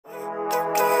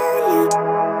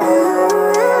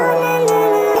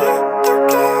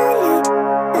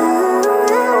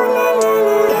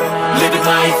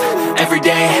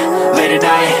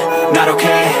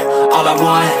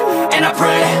want, and I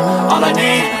pray, all I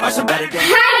need are some better days.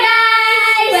 Hi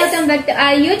guys! Welcome back to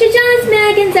our YouTube channel. It's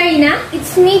Meg and Zarina.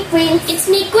 It's me, Prince. It's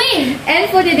me, Queen.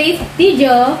 And for today's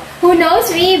video, who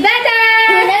knows me better?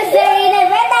 Who knows Zarina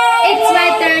better? It's my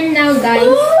turn now, guys.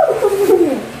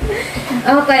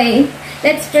 Okay,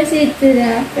 let's proceed to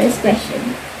the first question.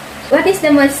 What is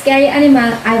the most scary animal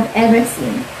I've ever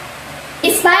seen?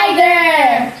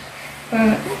 Spider!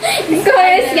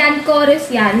 Chorus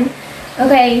yan.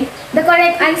 Okay, the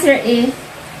correct answer is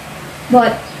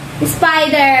what?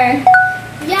 Spider.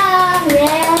 Yeah!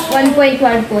 1 point,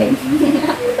 1 point.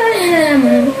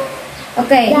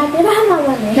 Okay,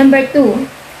 number 2.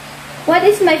 What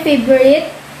is my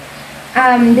favorite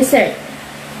dessert?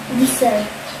 Dessert.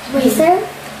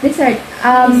 Dessert.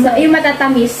 Yung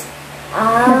matatamis.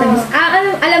 Matamis.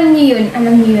 Alam niyo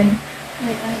yun.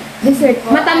 Dessert.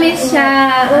 Matamis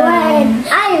siya.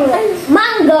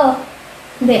 Mango.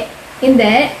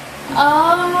 Hindi.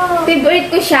 Oh!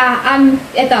 Favorite ko siya.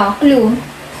 Ito, clue.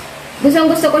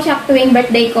 Gusto ko siya tuwing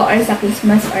birthday ko or sa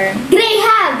Christmas or...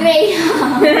 Graham.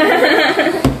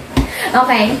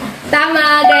 Okay. Tama,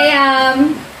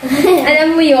 Graham. Alam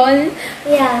mo yun?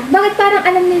 Yeah. Bakit parang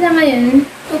alam nila ngayon?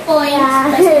 2 points. Yeah.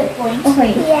 Plus 2 points.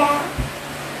 Okay. Yeah.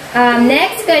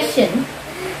 Next question.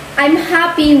 I'm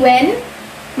happy when...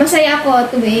 Masaya ako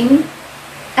tuwing...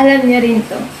 Alam niyo rin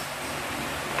to.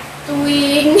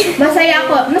 Tuwing... Masaya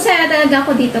talaga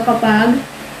ako dito kapag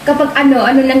ano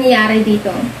nangyayari dito.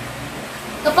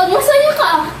 Kapag masaya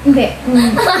ka. Hindi.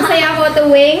 Masaya ako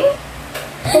tuwing...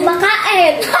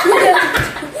 Kumakain.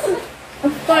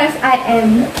 Of course, I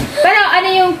am. Pero ano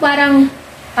yung parang...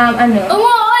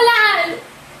 Umuulan!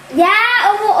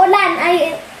 Yeah, umuulan.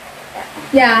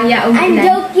 Yeah, I'm umuulan.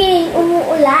 joking.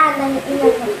 Umuulan. Ang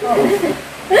ilan ko.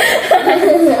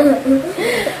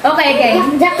 Okay.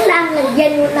 Joke lang.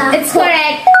 Lagyan mo na. It's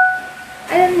correct.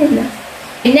 Alam nila.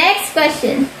 Next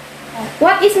question.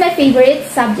 What is my favorite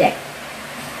subject?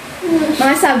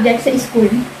 Mga subject sa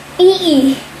school.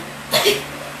 EE.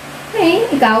 Okay,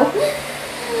 ikaw?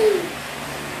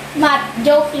 Math.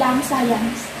 Joke lang.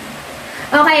 Science.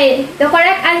 Okay, the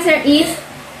correct answer is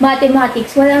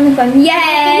mathematics. Walang nagpang.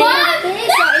 Yay! What?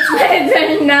 So, it's my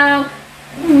turn now.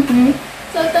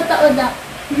 So, totoo na.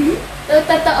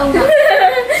 Totoo na.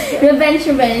 Revenge.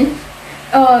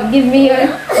 Oh, give me your...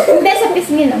 Hindi, sa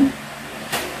pisngi lang.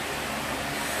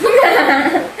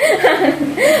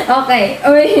 Okay.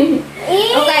 Okay.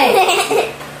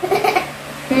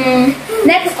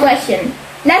 Next question.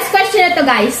 Last question na to,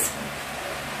 guys.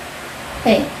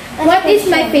 Okay. What is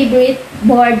my favorite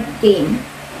board game?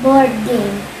 Board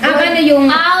game. Ano yung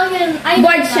Yun.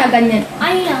 board siya, ganyan.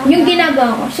 Ayun. Yung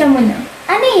ginagawa ko, siya muna.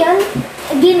 Ano yun?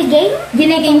 Game?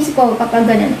 Ginigames ko kapag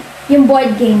ganun. Yung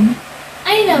board game.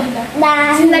 Ayun.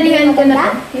 Sinalihan ko na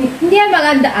to. Hindi yan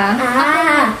maganda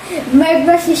Merv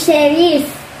vs. Sheriff.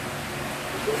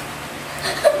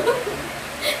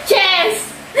 Chess!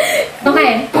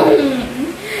 Okay.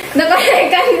 The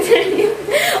correct answer is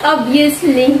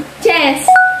obviously chess.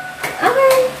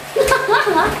 Okay.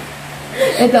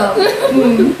 Ito.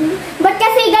 Ba't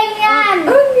kasi ganyan?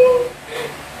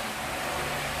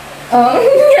 Okay.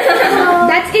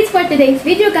 That's it for today's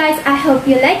video, guys. I hope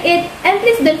you like it. And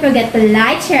please don't forget to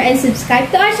like, share, and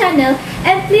subscribe to our channel.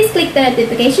 And please click the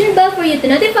notification bell for you to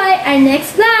notify our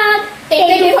next vlog.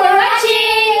 Thank you for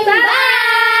watching. Bye!